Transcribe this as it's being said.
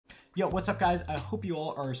Yo, what's up guys? I hope you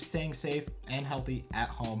all are staying safe and healthy at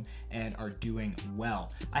home and are doing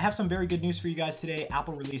well. I have some very good news for you guys today.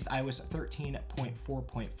 Apple released iOS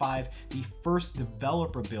 13.4.5, the first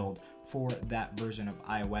developer build for that version of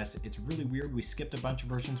iOS. It's really weird. We skipped a bunch of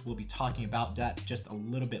versions. We'll be talking about that just a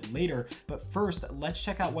little bit later. But first, let's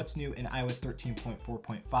check out what's new in iOS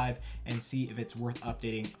 13.4.5 and see if it's worth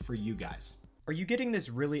updating for you guys. Are you getting this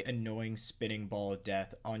really annoying spinning ball of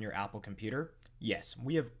death on your Apple computer? Yes,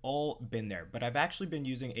 we have all been there, but I've actually been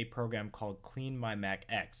using a program called CleanMyMac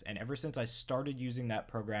X, and ever since I started using that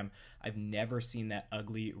program, I've never seen that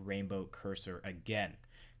ugly rainbow cursor again.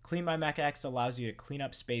 CleanMyMac X allows you to clean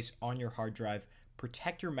up space on your hard drive,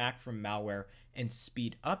 protect your Mac from malware, and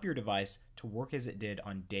speed up your device to work as it did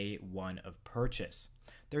on day one of purchase.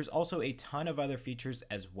 There's also a ton of other features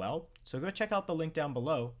as well, so go check out the link down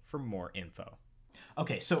below for more info.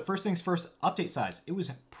 Okay, so first things first, update size. It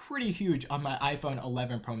was pretty huge on my iPhone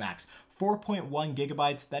 11 Pro Max. 4.1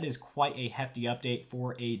 gigabytes, that is quite a hefty update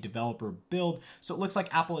for a developer build. So it looks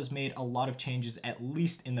like Apple has made a lot of changes, at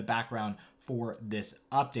least in the background, for this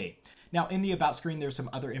update. Now in the about screen, there's some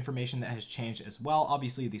other information that has changed as well.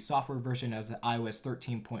 Obviously the software version of iOS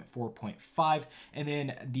 13.4.5, and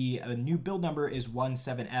then the new build number is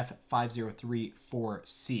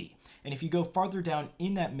 17F5034C. And if you go farther down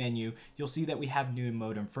in that menu, you'll see that we have new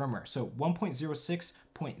modem firmware. So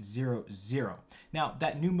 1.06.00. Now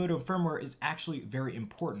that new modem firmware is actually very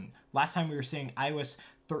important. Last time we were seeing iOS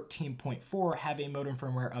 13.4 have a modem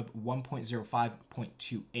firmware of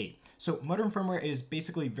 1.05.28. So modem firmware is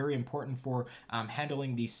basically very important for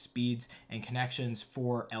handling these speeds and connections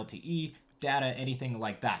for LTE, data, anything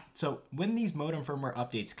like that. So when these modem firmware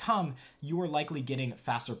updates come, you are likely getting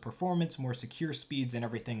faster performance, more secure speeds, and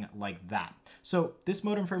everything like that. So this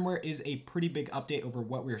modem firmware is a pretty big update over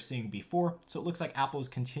what we were seeing before. So it looks like Apple is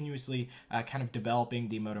continuously kind of developing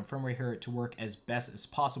the modem firmware here to work as best as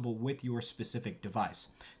possible with your specific device.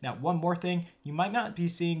 Now, one more thing, you might not be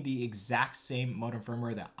seeing the exact same modem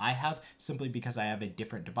firmware that I have simply because I have a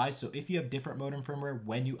different device. So if you have different modem firmware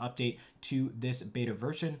when you update to this beta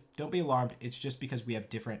version, don't be alarmed. It's just because we have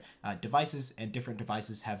different devices, and different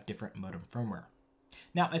devices have different modem firmware.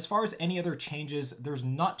 Now, as far as any other changes, there's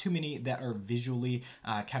not too many that are visually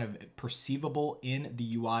kind of perceivable in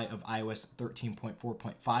the UI of iOS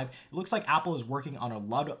 13.4.5. It looks like Apple is working on a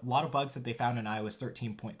lot of bugs that they found in iOS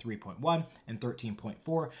 13.3.1 and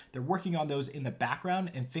 13.4. They're working on those in the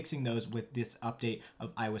background and fixing those with this update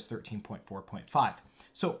of iOS 13.4.5.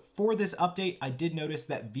 So for this update, I did notice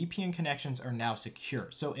that VPN connections are now secure.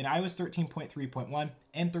 So in iOS 13.3.1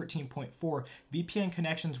 and 13.4, VPN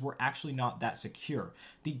connections were actually not that secure.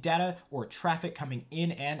 The data or traffic coming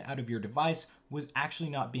in and out of your device was actually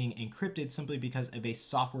not being encrypted simply because of a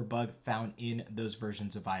software bug found in those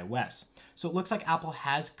versions of iOS. So it looks like Apple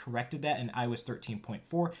has corrected that in iOS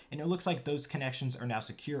 13.4, and it looks like those connections are now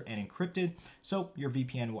secure and encrypted, so your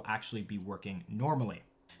VPN will actually be working normally.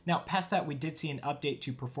 Now, past that, we did see an update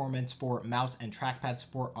to performance for mouse and trackpad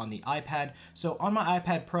support on the iPad. So on my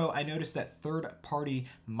iPad Pro, I noticed that third-party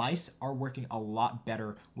mice are working a lot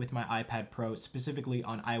better with my iPad Pro, specifically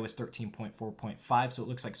on iOS 13.4.5. So it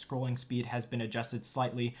looks like scrolling speed has been adjusted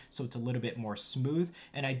slightly, so it's a little bit more smooth.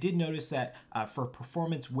 And I did notice that for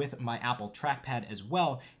performance with my Apple trackpad as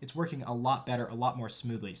well, it's working a lot better, a lot more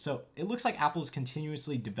smoothly. So it looks like Apple is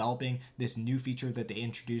continuously developing this new feature that they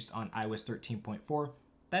introduced on iOS 13.4.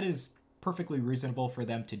 That is perfectly reasonable for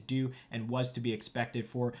them to do and was to be expected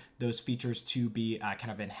for those features to be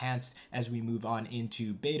kind of enhanced as we move on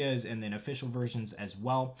into betas and then official versions as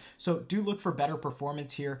well. So do look for better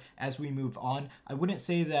performance here as we move on. I wouldn't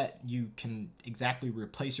say that you can exactly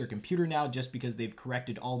replace your computer now just because they've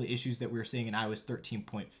corrected all the issues that we were seeing in iOS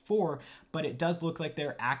 13.4, but it does look like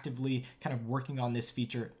they're actively kind of working on this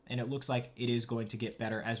feature, and it looks like it is going to get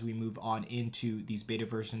better as we move on into these beta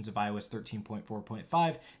versions of iOS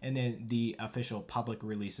 13.4.5 and then the official public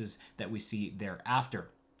releases that we see thereafter.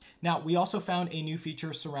 Now, we also found a new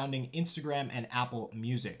feature surrounding Instagram and Apple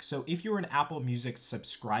Music. So if you're an Apple Music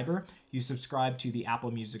subscriber, you subscribe to the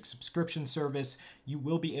Apple Music subscription service, you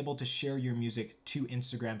will be able to share your music to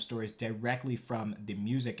Instagram stories directly from the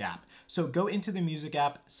Music app. So go into the Music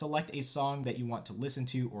app, select a song that you want to listen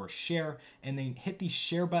to or share, and then hit the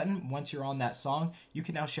share button. Once you're on that song, you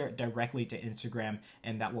can now share it directly to Instagram,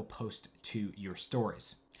 and that will post to your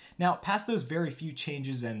stories. Now, past those very few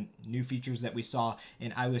changes and new features that we saw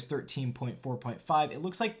in iOS 13.4.5, it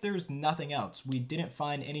looks like there's nothing else. We didn't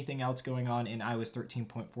find anything else going on in iOS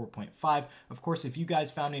 13.4.5. Of course, if you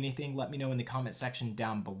guys found anything, let me know in the comment section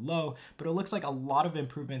down below, but it looks like a lot of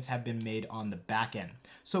improvements have been made on the back end.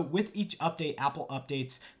 So with each update, Apple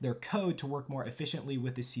updates their code to work more efficiently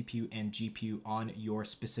with the CPU and GPU on your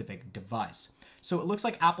specific device. So it looks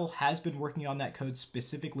like Apple has been working on that code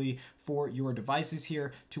specifically for your devices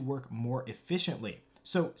here to work more efficiently.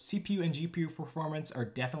 So CPU and GPU performance are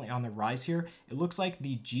definitely on the rise here. It looks like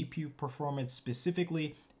the GPU performance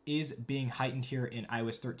specifically is being heightened here in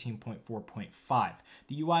iOS 13.4.5.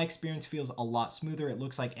 The UI experience feels a lot smoother. It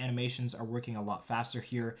looks like animations are working a lot faster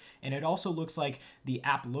here. And it also looks like the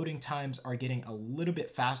app loading times are getting a little bit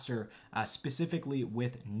faster, specifically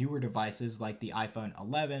with newer devices like the iPhone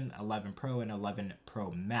 11, 11 Pro, and 11 Pro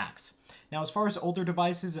Max. Now, as far as older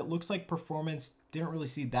devices, it looks like performance didn't really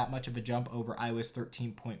see that much of a jump over iOS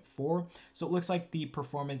 13.4. So it looks like the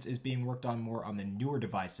performance is being worked on more on the newer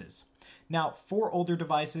devices. Now, for older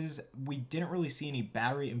devices, we didn't really see any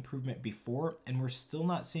battery improvement before, and we're still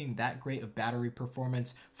not seeing that great of battery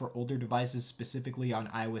performance for older devices, specifically on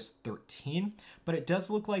iOS 13, but it does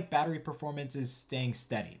look like battery performance is staying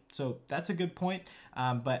steady. So that's a good point.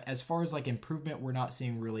 But as far as like improvement, we're not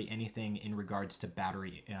seeing really anything in regards to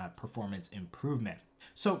battery performance improvement.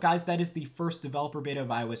 So guys, that is the first developer beta of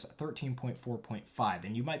iOS 13.4.5.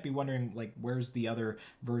 And you might be wondering, like, where's the other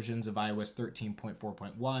versions of iOS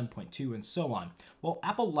 13.4.1, 0.2, and so on? Well,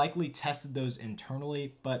 Apple likely tested those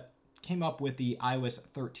internally, but came up with the iOS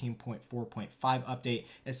 13.4.5 update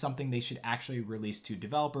as something they should actually release to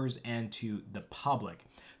developers and to the public.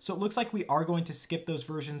 So it looks like we are going to skip those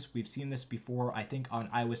versions. We've seen this before, I think on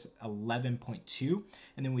iOS 11.2,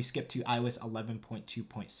 and then we skip to iOS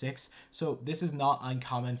 11.2.6. So this is not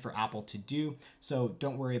uncommon for Apple to do. So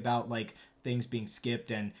don't worry about like things being skipped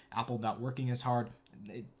and Apple not working as hard.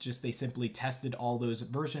 They simply tested all those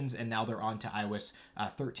versions and now they're on to iOS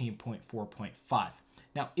 13.4.5.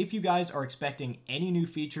 Now, if you guys are expecting any new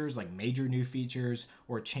features, like major new features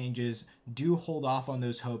or changes, do hold off on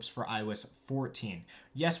those hopes for iOS 14.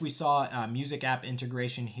 Yes, we saw music app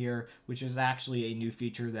integration here, which is actually a new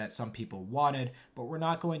feature that some people wanted, but we're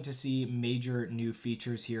not going to see major new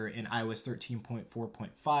features here in iOS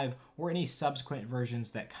 13.4.5 or any subsequent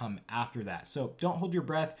versions that come after that. So don't hold your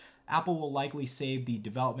breath. Apple will likely save the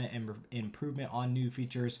development and improvement on new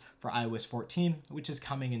features for iOS 14, which is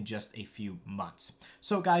coming in just a few months.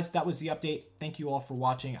 So guys, that was the update. Thank you all for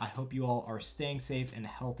watching. I hope you all are staying safe and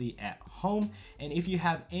healthy at home. And if you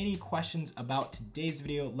have any questions about today's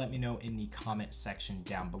video, let me know in the comment section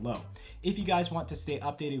down below. If you guys want to stay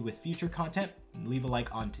updated with future content, leave a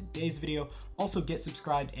like on today's video. Also get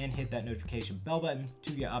subscribed and hit that notification bell button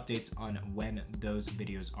to get updates on when those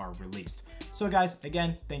videos are released. So guys,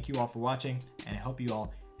 again, thank you all for watching and I hope you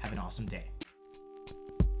all have an awesome day.